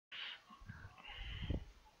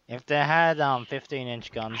If they had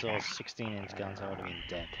 15-inch guns or 16-inch guns, I would have been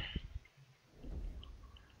dead.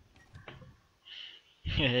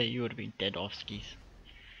 Yeah, you would have been dead off skis.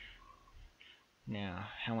 Now,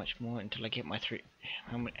 how much more until I get my three?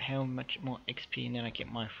 How much more XP and then I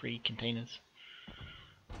get my 3 containers?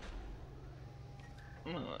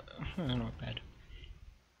 Not bad.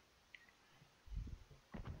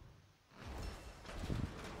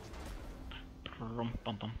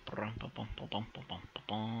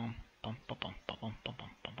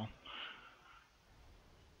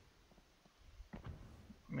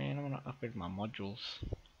 Man, I wanna upgrade my modules.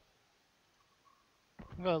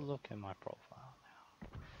 I'm gonna look at my profile now.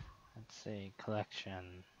 Let's see,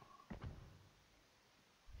 collection.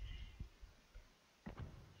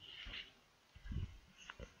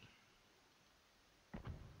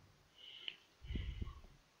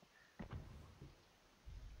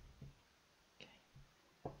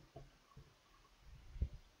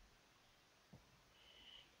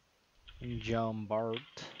 John Bart.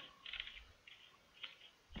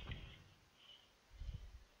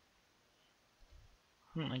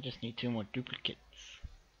 I just need 2 more duplicates.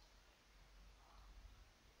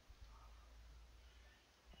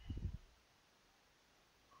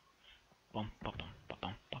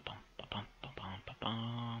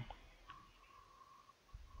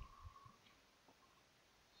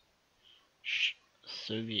 Shh,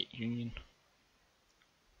 Soviet Union.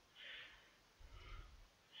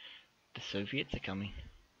 The Soviets are coming.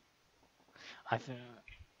 I think.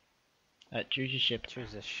 Choose your ship.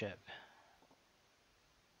 Choose a ship.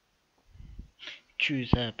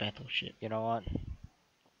 Choose a battleship. You know what?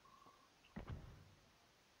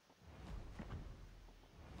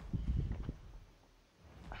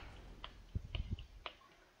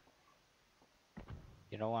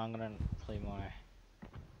 You know what? I'm gonna play my.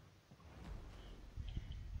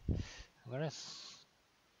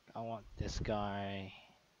 I want this guy.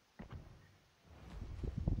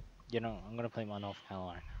 You know, I'm gonna play my North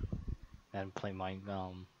Carolina and play my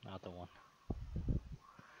other one.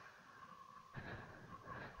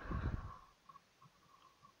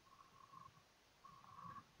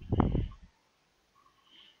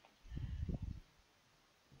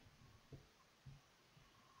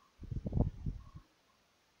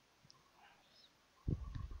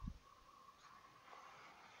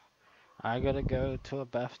 I gotta go to a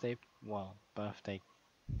birthday. Well, birthday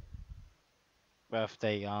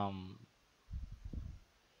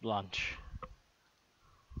lunch.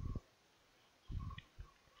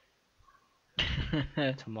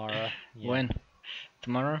 Tomorrow. Yeah. When?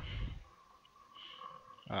 Tomorrow?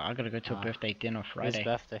 I gotta go to a birthday dinner Friday. His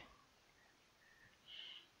birthday.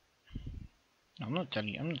 I'm not telling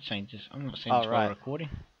you. I'm not saying this. I'm not saying this while recording.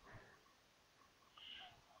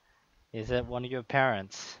 Is it one of your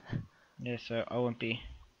parents? Yeah, so I won't be.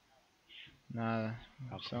 Nah.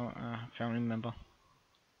 Okay. So family member.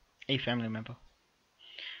 A family member.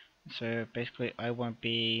 So basically, I won't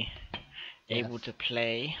be able to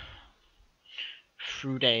play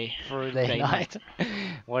Friday night.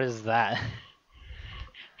 What is that?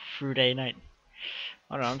 Friday night.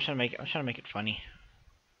 I don't know. I'm trying to make it funny.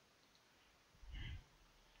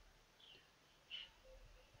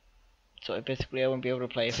 So basically, I won't be able to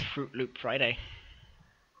play Fruit Loop Friday.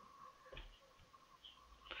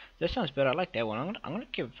 That sounds better. I like that one. I'm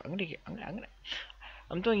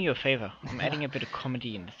doing you a favor. I'm adding a bit of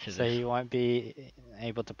comedy into this. So you won't be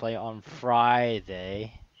able to play on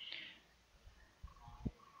Friday.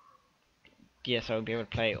 Yes, I will be able to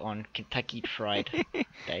play on Kentucky Fried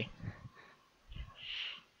Day.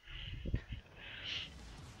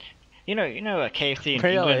 You know, KFC in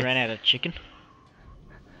England ran out of chicken.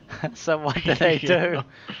 So what did they do?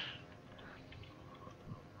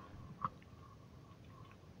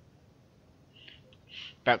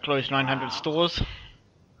 About closed 900 stores.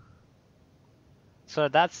 So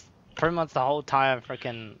that's pretty much the whole entire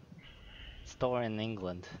freaking store in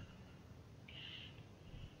England.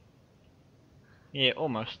 Yeah,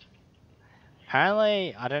 almost.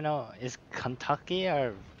 Apparently, I don't know, is Kentucky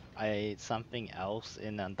or something else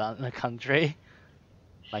in another country?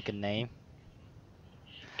 Like a name?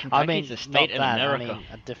 Kentucky's a state in America. I mean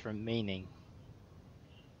a different meaning.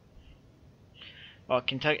 Oh,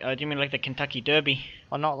 Kentucky, do you mean like the Kentucky Derby?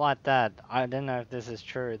 Well, not like that. I don't know if this is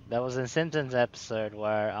true. There was a Simpsons episode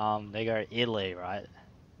where they go to Italy, right?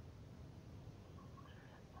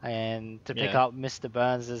 And to pick up Mr.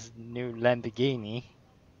 Burns' new Lamborghini.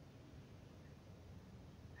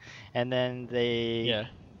 And then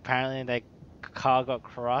apparently their car got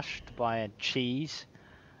crushed by a cheese.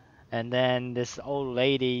 And then this old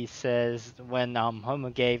lady says when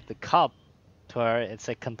Homer gave the cup to her, it's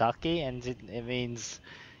a Kentucky, and it means,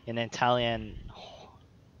 in Italian,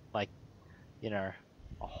 like, you know,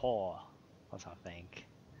 a whore or something.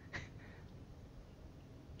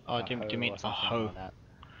 Oh, do you mean Or a something hoe? like that.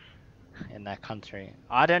 In that country.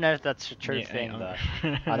 I don't know if that's a true Yeah, thing though.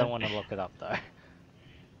 I don't want to look it up though.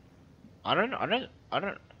 I'd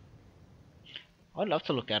love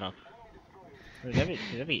to look that up.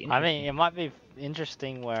 That'd be I mean, interesting. it might be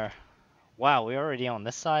interesting where, wow, we're already on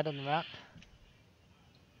this side of the map.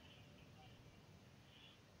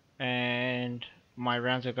 And my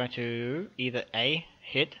rounds are going to either A,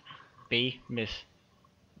 hit, B, miss.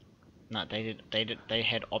 No, they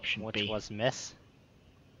had option Which B. was miss.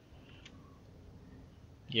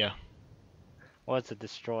 Yeah. Well, it's a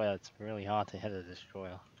destroyer. It's really hard to hit a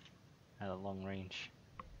destroyer at a long range.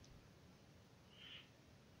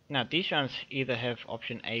 Now these rounds either have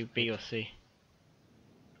option A, B, or C.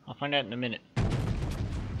 I'll find out in a minute.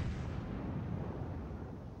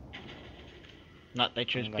 No, they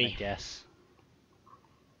chose I'm gonna B. guess.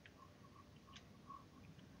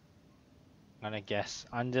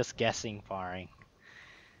 I'm just guessing firing.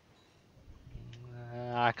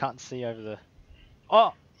 I can't see over the...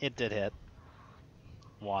 Oh! It did hit.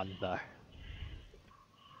 One though.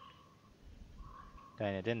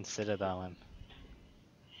 Dang, it didn't sit at that one.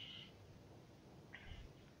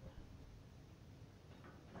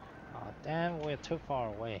 Oh damn, we're too far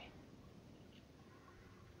away.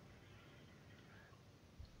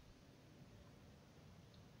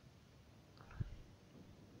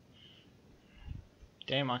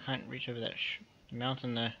 Damn, I can't reach over that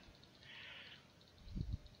mountain there.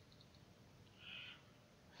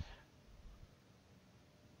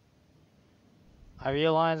 I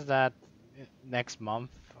realized that next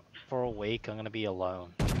month, for a week, I'm gonna be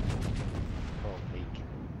alone. For a week.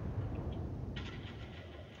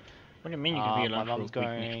 What do you mean you can be My alone for a mom's week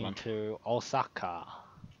next going month? to Osaka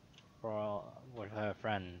with her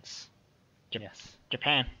friends. Yes.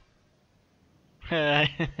 Japan. Oh my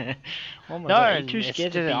No, god, are you too it's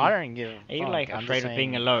scared to just, be... I don't give a Are you fuck. like I'm afraid just of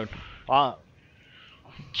being saying, alone? well,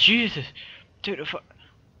 Jesus! Dude,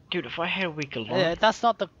 if I had a week alone... that's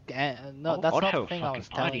not the no, that's I'd not have the a thing I fucking was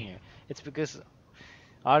telling party. you. It's because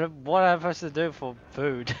what am I supposed to do for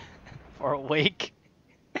food for a week?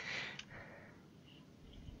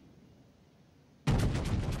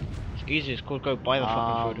 It's easy, it's called go buy the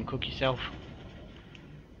fucking food and cook yourself.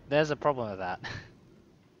 There's a problem with that.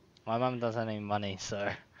 My mum doesn't have any money, so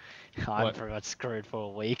I'm What? pretty much screwed for a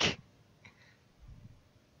week.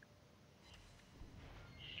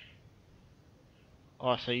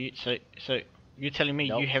 Oh, so you're telling me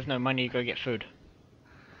Nope. you have no money to go get food?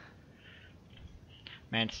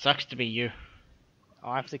 Man, sucks to be you.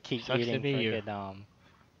 I have to keep Sucks to eating be you. freaking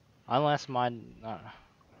unless my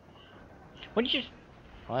What did you...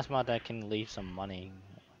 unless my dad can leave some money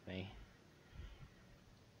with me.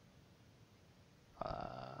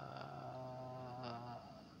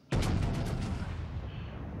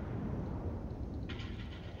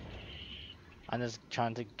 I'm just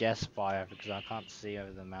trying to guess fire because I can't see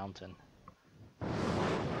over the mountain.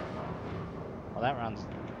 Well, that round's...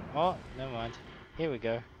 Oh, never mind. Here we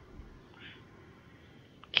go.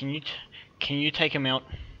 Can you take him out?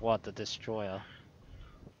 What, the destroyer?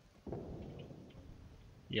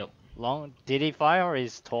 Yep. Did he fire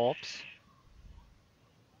his torps?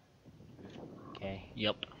 Okay.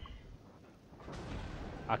 Yep.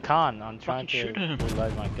 I can't. I'm trying to shoot him.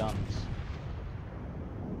 reload my guns.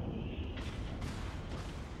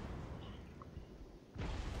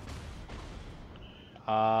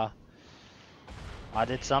 I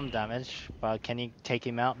did some damage, but can you take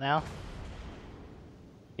him out now?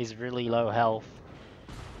 He's really low health.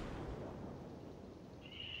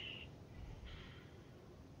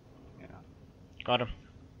 Yeah. Got him.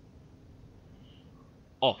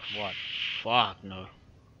 Oh, What? fuck no.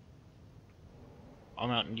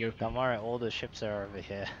 I'm out in you. Don't worry, all the ships are over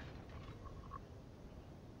here.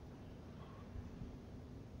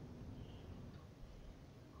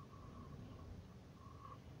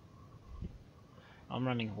 I'm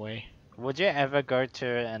running away. Would you ever go to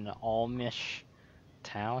an Amish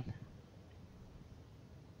town?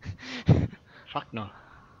 Fuck no.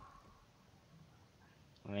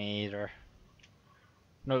 Me either.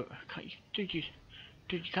 No, dude, you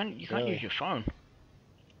can't Really? use your phone.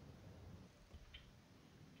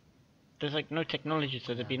 There's like no technology,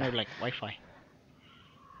 so there'd be no like Wi-Fi.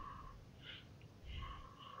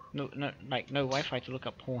 No Wi-Fi to look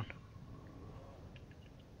up porn.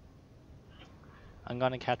 I'm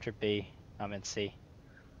gonna capture B. I'm in C.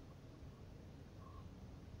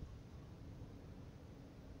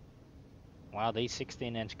 Wow, these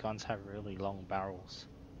 16-inch guns have really long barrels.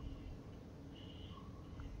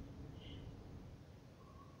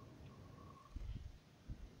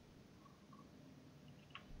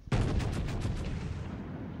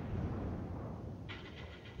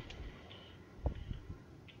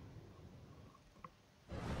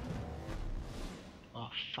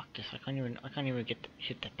 fuck this! I can't even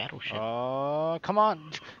hit the battleship. Oh, come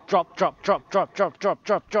on! Drop, drop, drop, drop, drop, drop,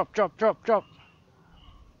 drop, drop, drop, drop, drop.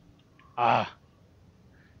 Ah,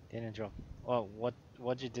 didn't drop. Oh,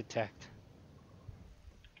 what'd you detect?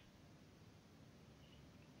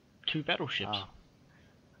 2 battleships. Oh,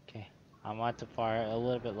 okay. I might have to fire a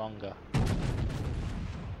little bit longer.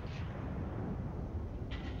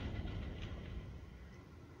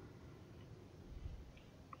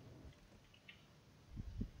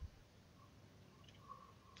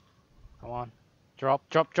 Come on. Drop,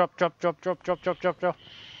 drop, drop, drop, drop, drop, drop, drop, drop, drop.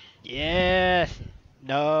 Yes!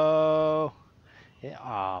 No!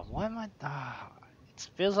 Yeah, why am I... it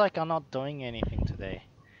feels like I'm not doing anything today.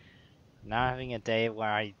 Now having a day where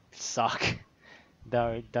I suck.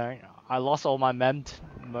 Don't. I lost all my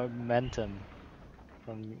momentum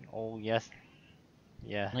from all yes.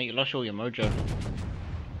 Yeah. No, you lost all your mojo.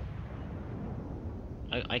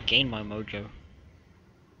 I gained my mojo.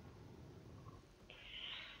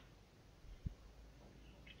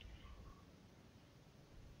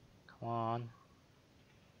 Come on.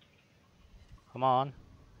 Come on.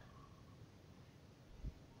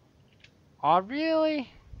 Oh, really?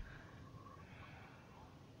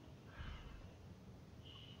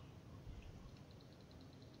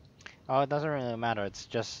 Oh, it doesn't really matter. It's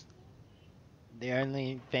just the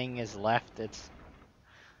only thing is left. It's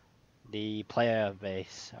the player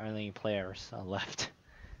base. Only players are left.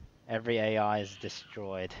 Every AI is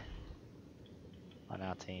destroyed on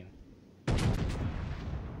our team.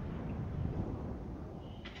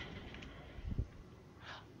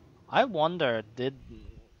 I wonder, did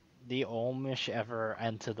the Ormish ever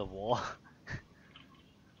enter the war?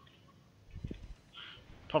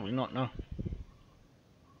 Probably not, no.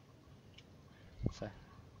 So.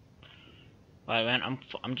 Alright man,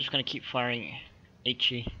 I'm just gonna keep firing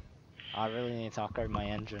HE. I really need to upgrade my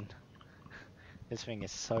engine. This thing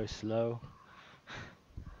is so slow.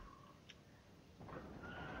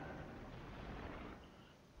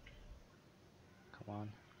 Come on.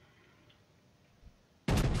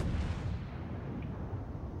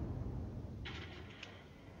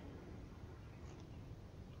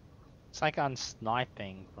 It's like I'm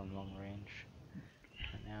sniping from long range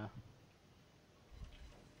right now.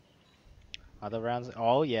 Other rounds?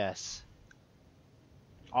 Oh yes.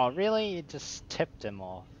 Oh really? It just tipped him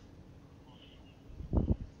off.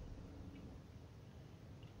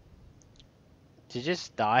 Did you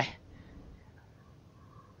just die?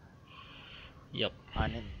 Yep.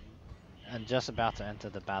 I'm just about to enter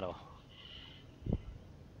the battle.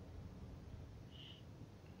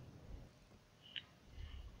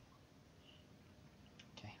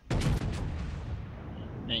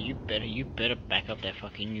 Man, you better back up that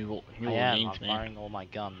fucking New Orleans, I'm man. firing all my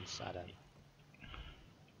guns at him.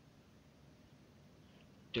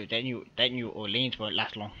 Dude, that New Orleans won't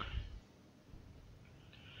last long.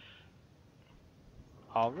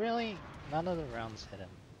 Oh really? None of the rounds hit him.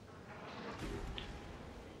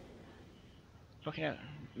 Fucking hell.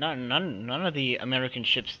 None of the American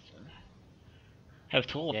ships have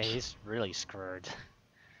torps. Yeah, he's really screwed.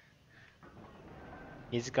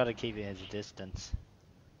 He's got to keep his distance.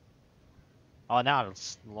 Oh, now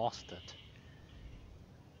it's lost it.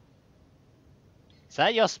 Is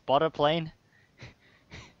that your spotter plane?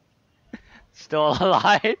 Still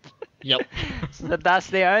alive? Yep. So that's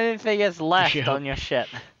the only thing that's left on your ship.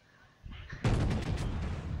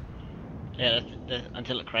 Yeah, that's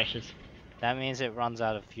until it crashes. That means it runs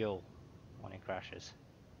out of fuel when it crashes.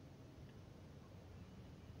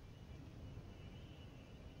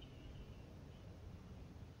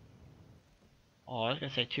 Oh, I was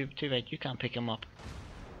gonna say too bad you can't pick him up.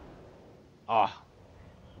 Oh,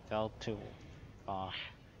 he fell too far.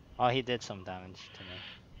 Oh, he did some damage to me.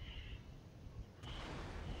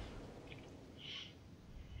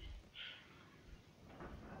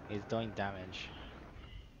 He's doing damage.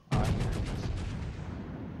 Oh, here it is.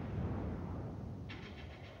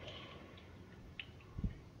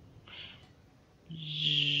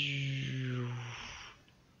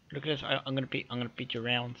 Look at this. I'm gonna beat your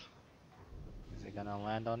rounds. Is it gonna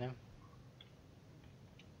land on him?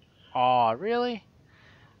 Oh, really?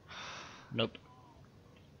 Nope.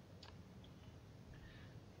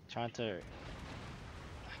 Trying to... Okay.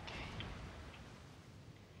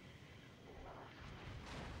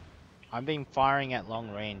 I've been firing at long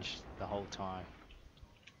range the whole time.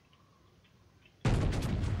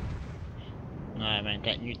 Nah, man,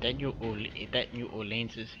 that New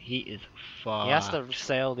Orleans he is far. He has to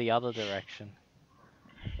sail the other direction.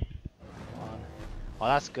 Oh,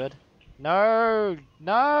 that's good. No!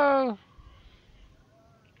 No!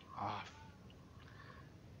 Oh.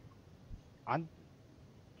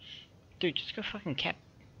 Dude, just go fucking cap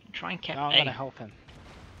Try and cap No, I'm A. gonna help him.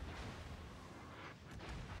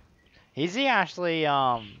 Is he actually,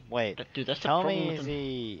 wait. Dude, that's the Tell problem me, with is him.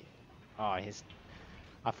 he... Oh, he's...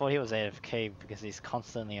 I thought he was AFK because he's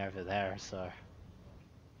constantly over there, so...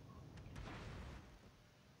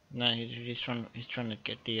 No, he's trying to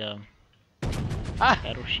get the Ah!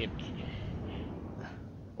 battleships.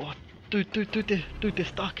 Oh, dude, they're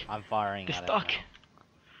stuck. I'm firing They're at stuck. him now.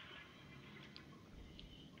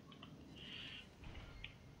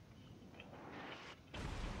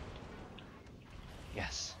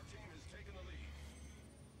 Yes.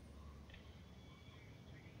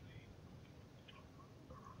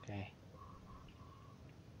 Okay.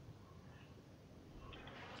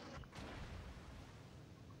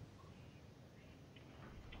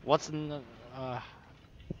 What's in the...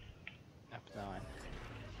 F9.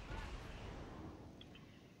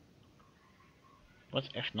 What's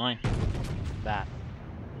F9? That.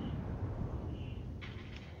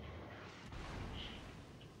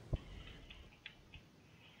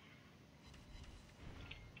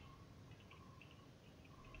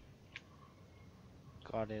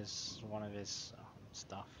 God is one of his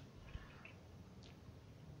stuff.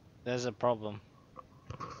 There's a problem.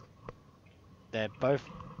 They're both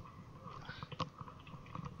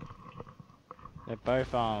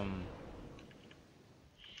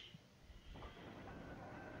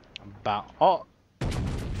about... Oh!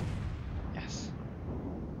 Yes.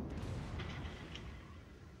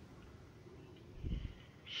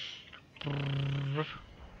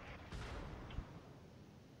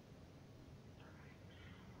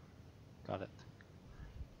 Got it.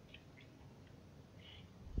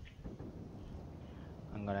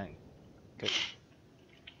 I'm gonna go...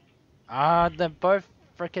 Ah, they're both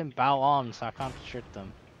freaking bow on, so I can't shoot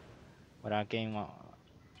them without getting my...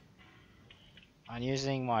 I'm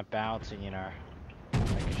using my bow to, you know,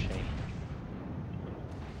 ricochet.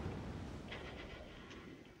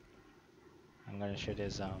 I'm gonna shoot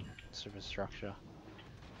his superstructure.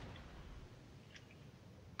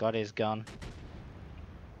 Got his gun.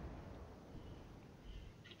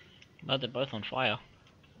 But they're both on fire.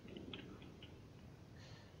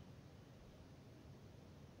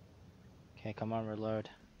 Okay, come on, reload.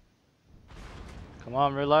 Come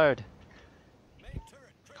on, reload.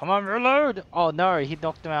 Come on, reload! Oh no, he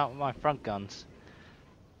knocked him out with my front guns.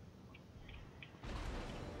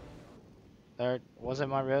 Was it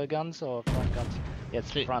my rear guns or front guns? Yeah,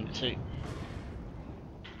 it's front. Two.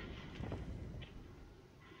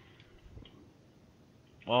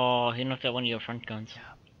 Oh, he knocked out one of your front guns. Yeah.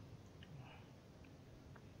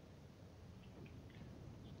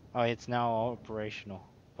 Oh, it's now operational,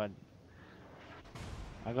 but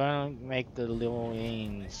I'm gonna make the little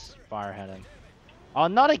wings fire at him. Oh,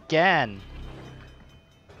 not again!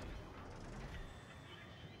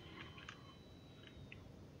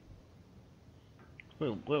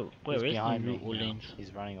 Where He's is behind the me. New Orleans?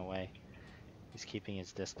 He's running away. He's keeping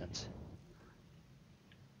his distance.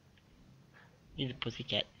 He's a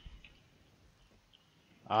pussycat.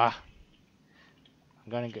 Ah! I'm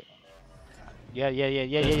gonna go. Yeah.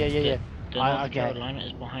 The North Okay. Carolina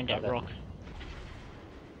is behind that rock.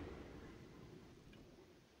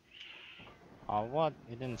 Oh, what?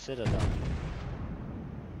 He didn't sit it up.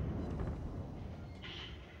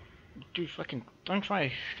 Dude, fucking, don't try,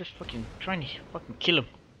 just fucking try and fucking kill him.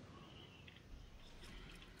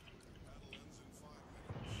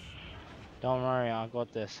 Don't worry, I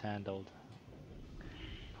got this handled.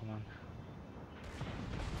 Come on.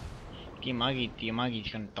 Diamagi's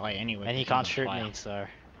gonna die anyway. And he can't shoot me, so...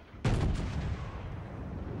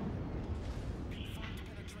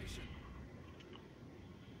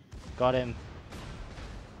 Got him.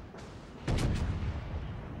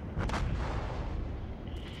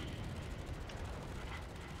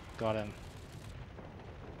 Got him.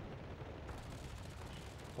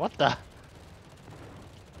 What the?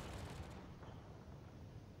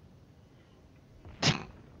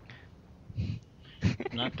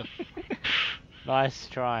 Not the Nice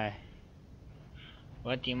try.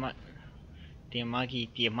 What Diamagi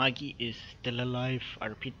is still alive. I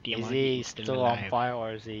repeat, Is Diamagi he is still still alive. on fire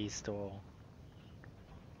or is he still...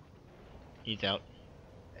 He's out.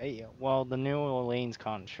 Hey, well, the New Orleans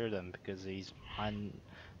can't shoot him because he's behind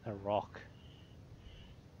a rock.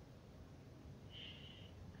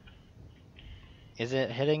 Is it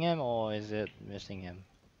hitting him or is it missing him?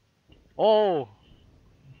 Oh!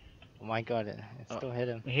 Oh my god, it still hit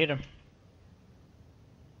him. We hit him.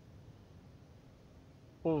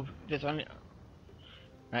 Oh, there's only...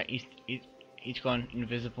 Right, he's gone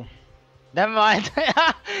invisible. Never mind.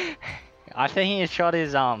 I think he shot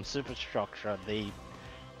his superstructure, the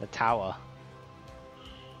tower.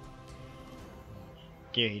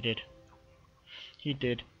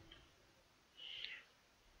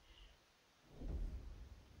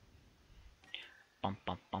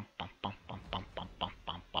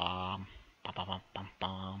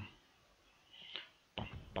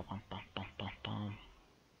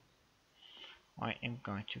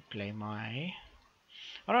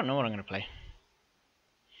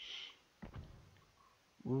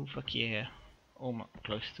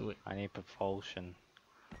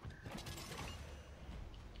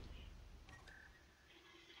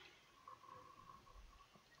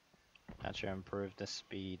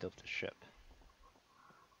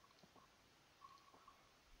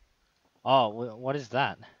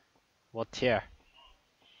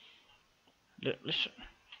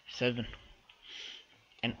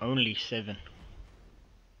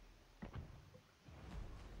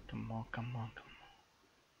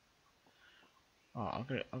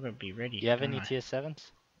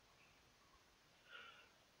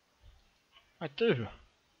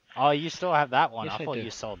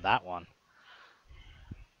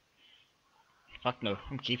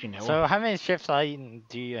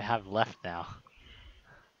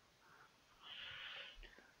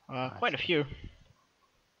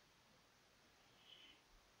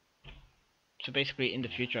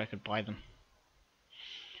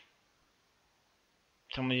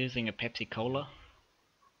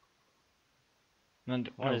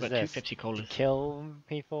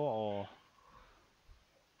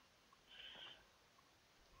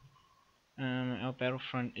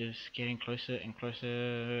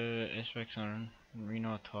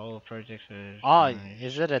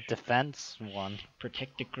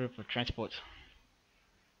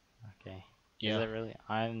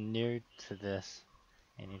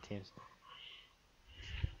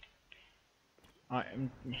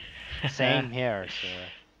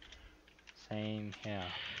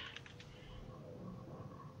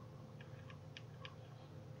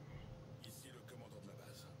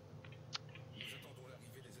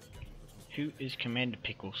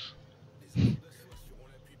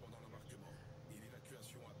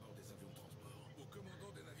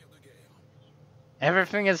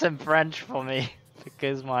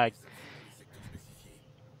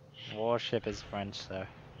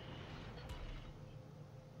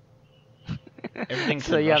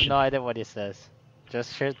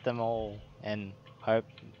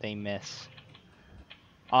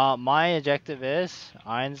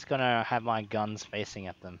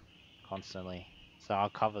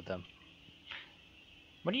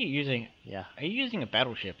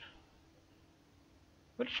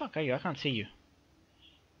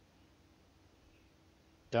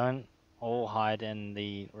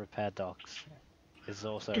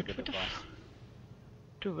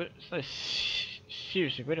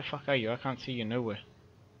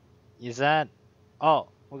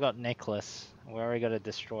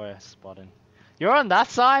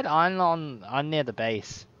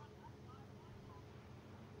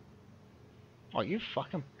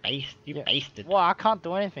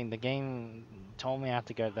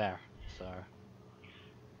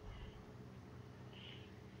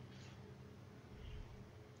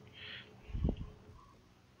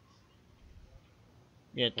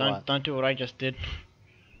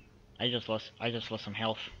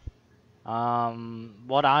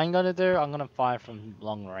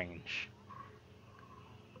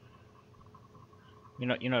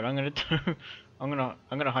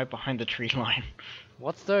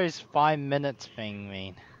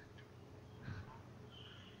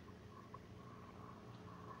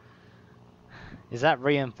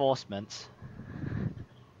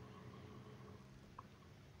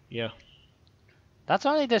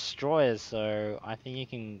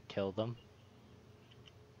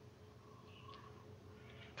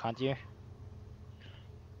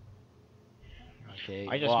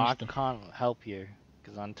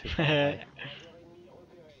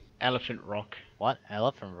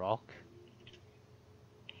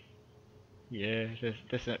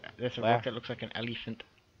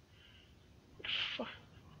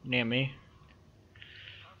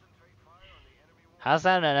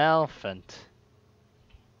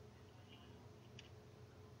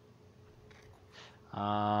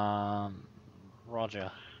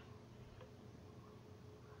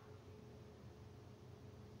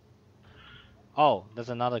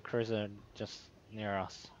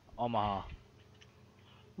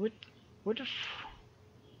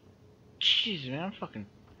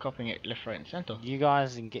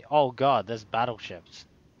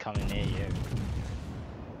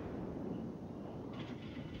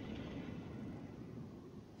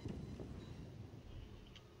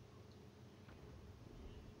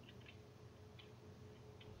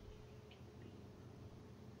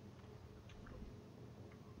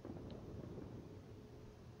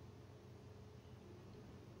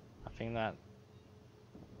 think that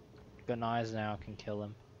good eyes now can kill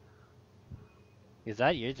him. Is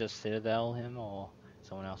that you just citadel him or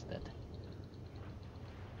someone else did?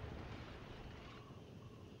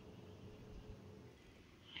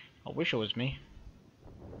 I wish it was me.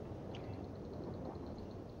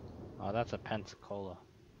 Oh, that's a Pensacola.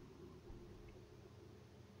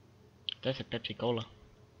 That's a Pepsi Cola.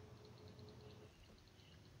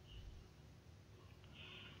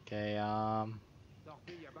 Okay,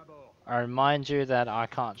 I remind you that I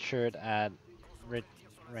can't shoot at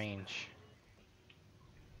range.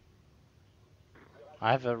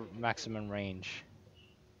 I have a maximum range.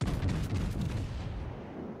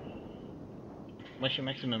 What's your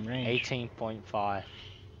maximum range? 18.5.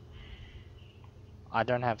 I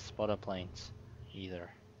don't have spotter planes either.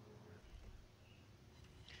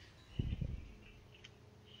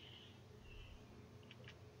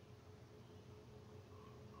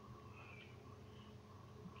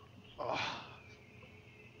 Oh.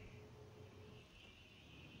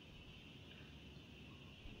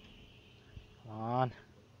 Come on.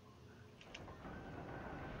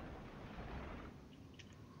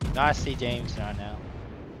 I see James right now.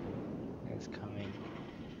 He's coming.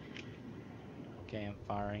 Okay, I'm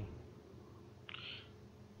firing.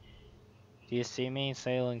 Do you see me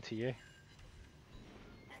sailing to you?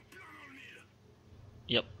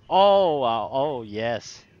 Yep. Oh, wow. Oh,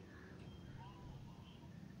 yes.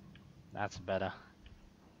 That's better.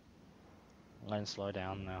 I'm going to slow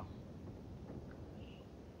down now.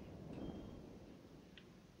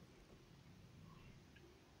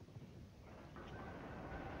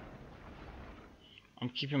 I'm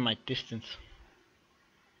keeping my distance.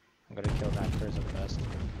 I'm gonna kill that cruiser first.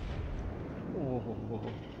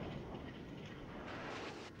 Oh.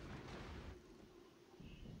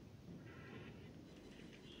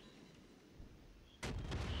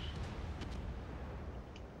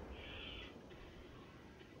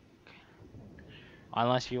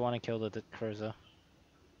 Unless you want to kill the cruiser.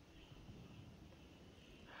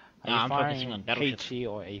 Are Nah, you I'm focusing firing on battleships. HE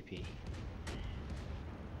or AP?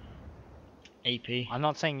 AP. I'm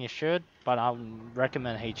not saying you should, but I would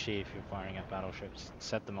recommend HE if you're firing at battleships.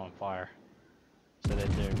 Set them on fire, so they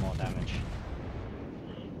do more damage.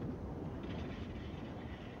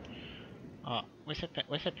 Where's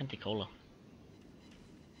that Pentacola?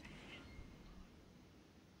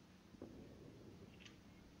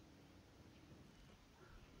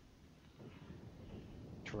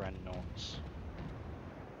 Dreadnoughts.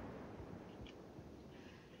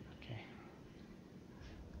 Okay.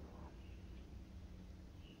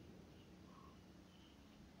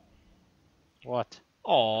 What?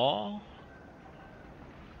 Aww.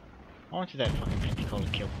 I wanted that fucking Pentacola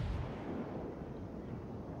kill.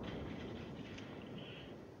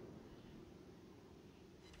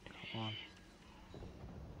 Come on.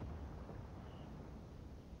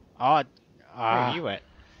 Oh, Where are you at?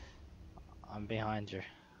 I'm behind you.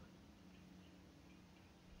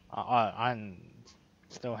 I'm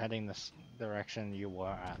still heading this direction you were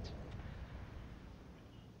at.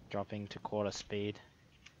 Dropping to quarter speed.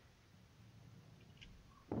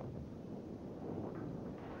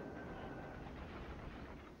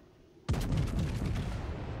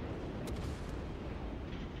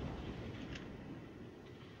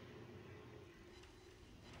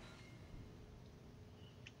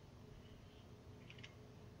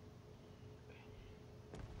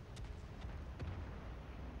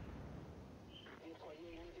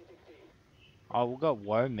 Oh, we got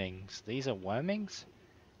wormings. These are wormings?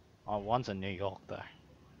 Oh, one's in New York though.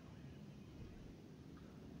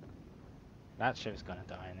 That ship's gonna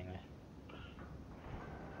die anyway.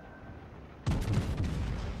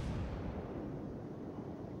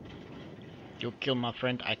 You kill my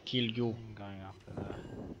friend, I kill you. I'm going after the...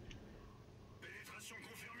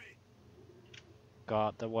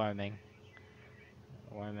 Got the worming.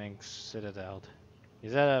 Worming citadeled.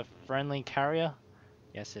 Is that a friendly carrier?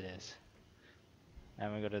 Yes it is.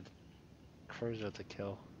 And we got a cruiser to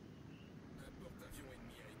kill.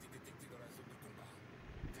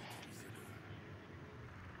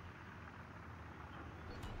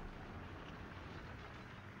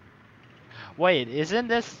 Wait, isn't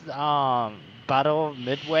this Battle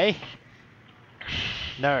Midway?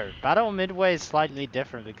 No, Battle Midway is slightly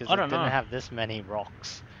different because I it don't didn't know. have this many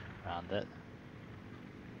rocks around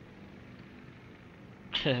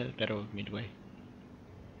it. Battle of Midway.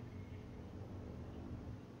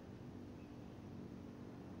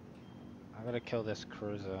 I gotta kill this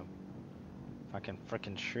cruiser if I can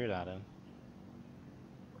frickin' shoot at him.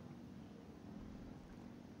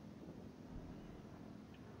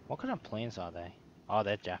 What kind of planes are they? Oh,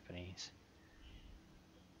 they're Japanese.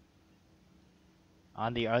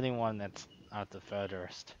 I'm the only one that's at the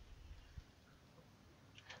furthest.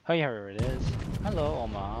 Oh, here it is. Hello,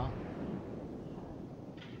 Omar.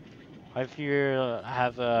 Hope you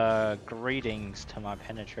have greetings to my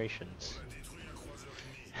penetrations.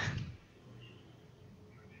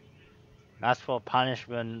 That's for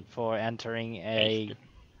punishment for entering a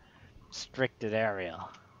restricted area.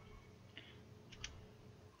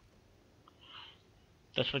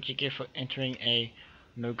 That's what you get for entering a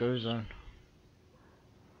no-go zone.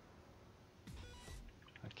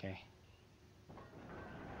 Okay.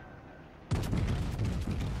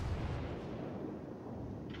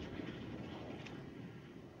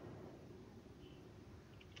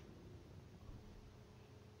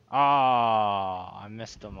 Ah, I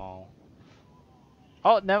missed them all.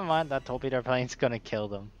 Oh, never mind. That torpedo plane's gonna kill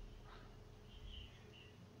them.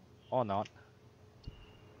 Or not.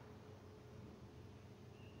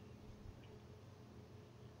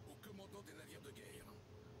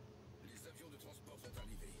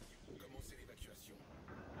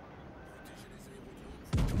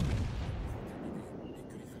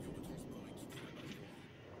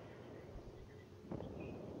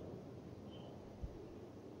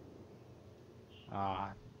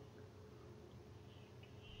 Ah.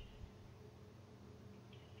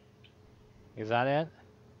 Is that it?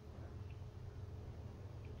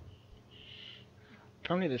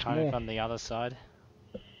 Apparently there's Coming more. from the other side.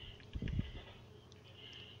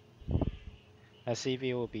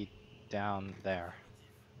 SCV will be down there.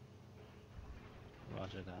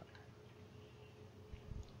 Roger that.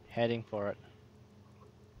 Heading for it.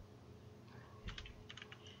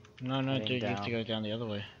 No, Heading dude, you have to down. go down the other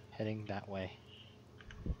way. Heading that way.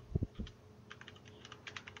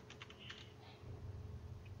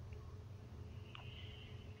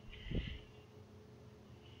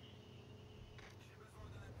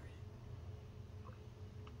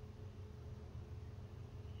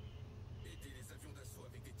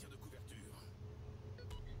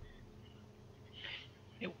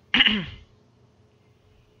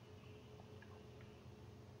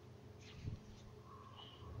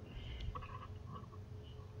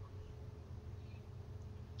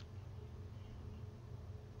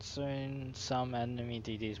 Soon, some enemy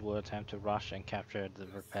DDs will attempt to rush and capture the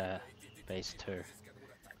repair base too.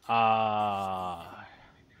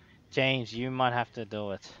 James, you might have to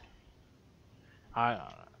do it. I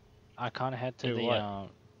can't head to Do the what?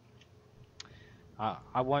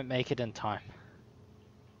 I won't make it in time.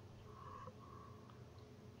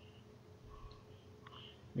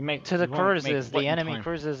 To the cruisers, the enemy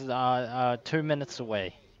cruisers are 2 minutes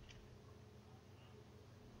away.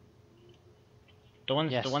 The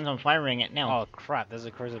ones Yes. the ones I'm firing at now. Oh crap, there's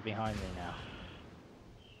a cruiser behind me now.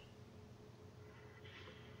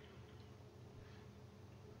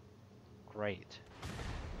 Great.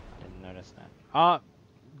 I didn't notice that.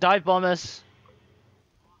 Dive bombers!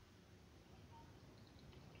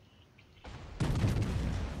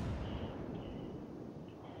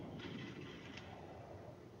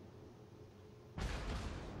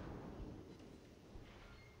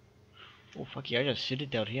 Oh fuck yeah, I just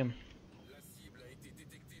shitted out him.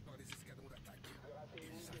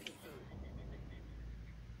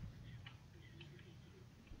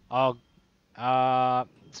 Oh,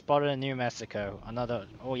 spotted in New Mexico. Another.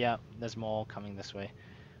 Oh yeah, there's more coming this way.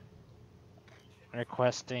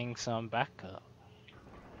 Requesting some backup.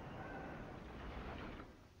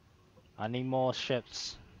 I need more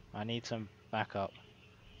ships. I need some backup.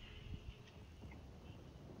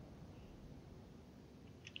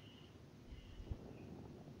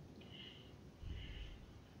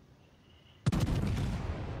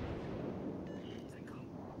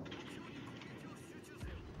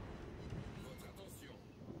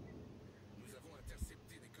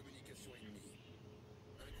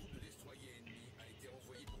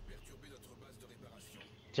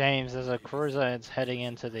 James, there's a cruiser that's heading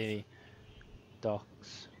into the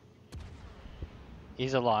docks.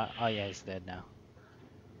 He's alive. Oh yeah, he's dead now.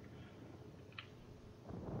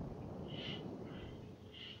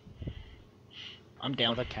 I'm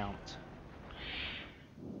down. For the count.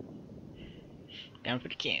 Down for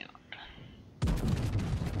the count.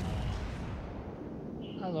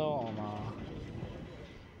 Hello, Omar.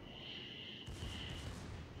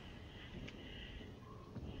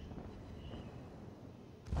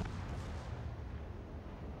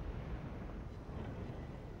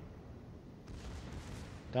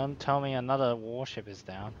 Don't tell me another warship is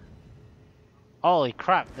down. Holy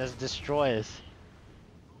crap, there's destroyers.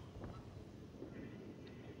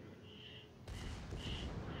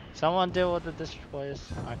 Someone deal with the destroyers.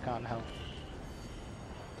 I can't help.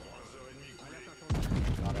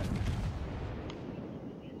 Got it.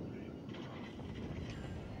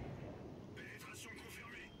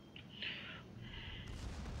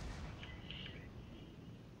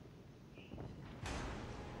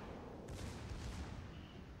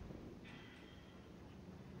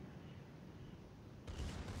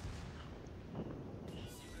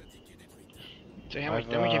 So how much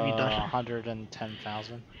Over damage have you done?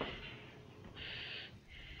 110,000.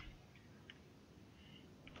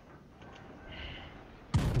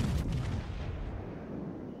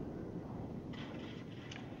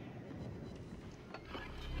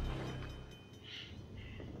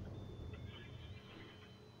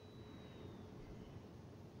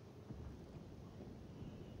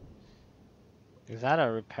 Is that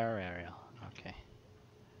a repair area? Okay.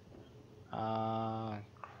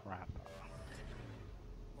 Crap.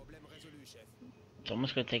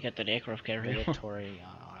 Someone's gonna take out the aircraft carrier. Obligatory.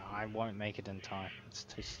 I won't make it in time. It's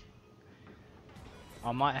too.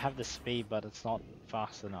 I might have the speed, but it's not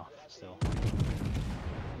fast enough still.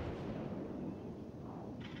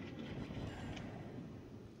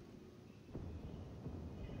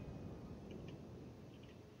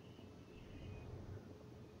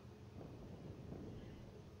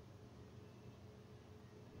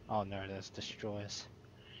 Oh no, there's destroyers.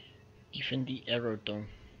 Even the aerodrome.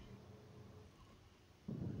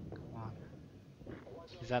 Come on.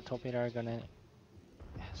 Is that torpedo gonna?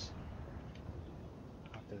 Yes.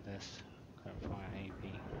 After this, can't find AP.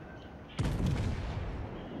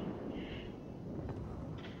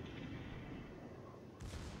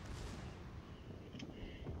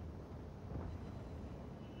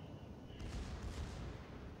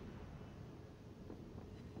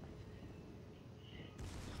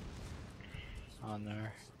 Oh no.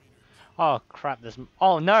 Oh crap, there's...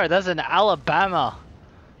 Oh no, there's an Alabama!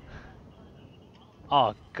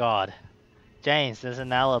 Oh god. James, there's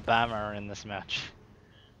an Alabama in this match.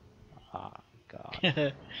 Oh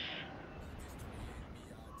god.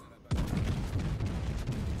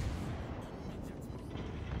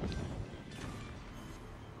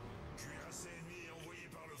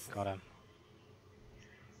 Got him.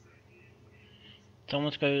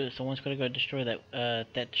 Someone's gotta go destroy that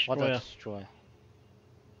What destroyer. a destroy?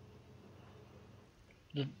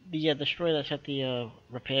 The destroyer that's at the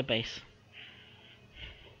repair base.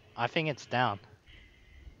 I think it's down.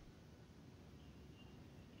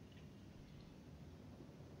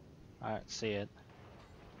 I don't see it.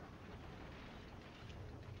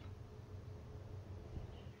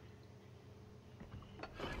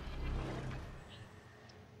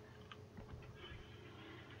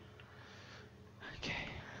 Okay.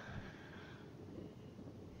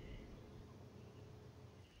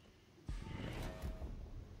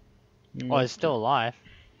 Oh, it's still alive.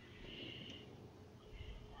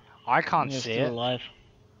 I can't see still it. alive.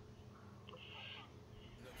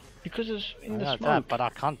 Because it's in I the know smoke. that, but I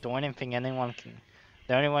can't do anything. Anyone can.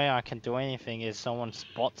 The only way I can do anything is someone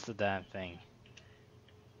spots the damn thing.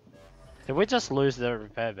 Did we just lose the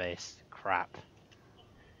repair base? Crap.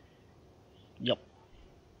 Yup.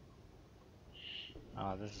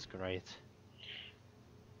 Oh, this is great.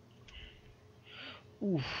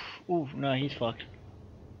 Oof. Oof. No, he's fucked.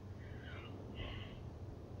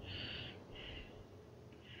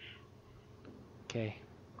 Okay.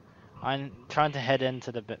 I'm trying to head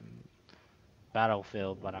into the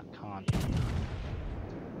battlefield, but I can't.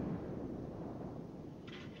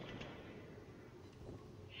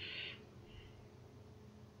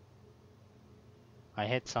 I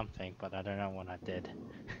hit something, but I don't know what I did.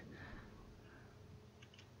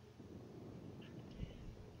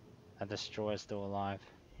 That destroyer's still alive.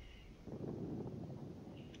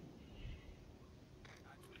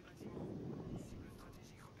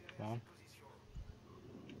 Come on.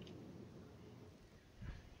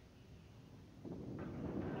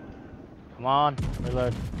 Come on,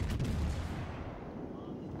 reload.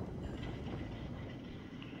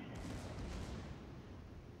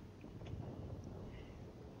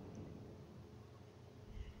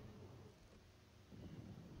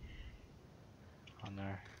 Oh no.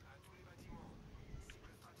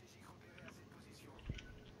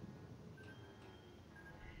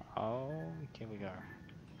 Oh, here we go.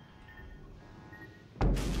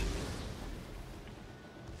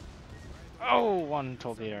 Oh, one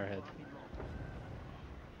torpedo hit.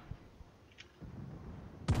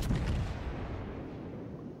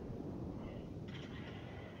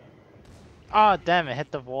 Oh, damn, it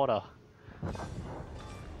hit the water.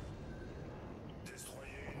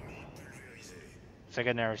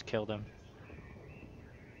 Secondaries killed him.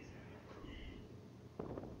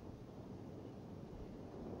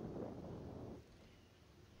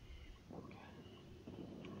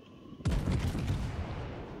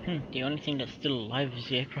 The only thing that's still alive is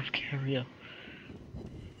the aircraft carrier.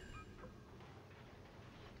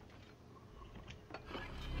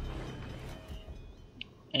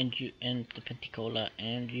 And you, and the Penticola,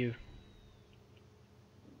 and you.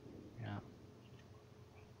 Yeah.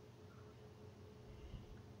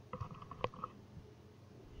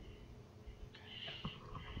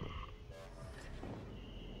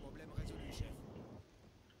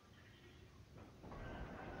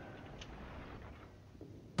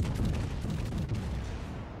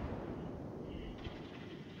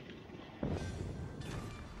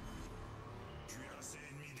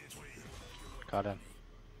 Got him.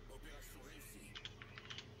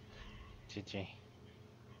 GG.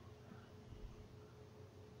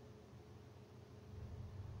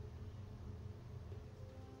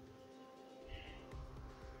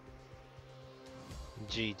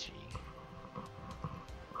 GG.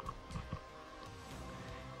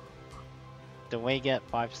 Do we get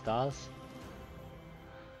 5 stars?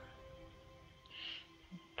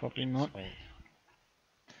 Probably not. Sweet.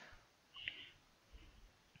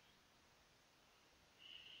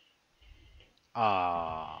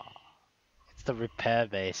 Ah, it's the repair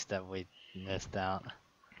base that we missed out.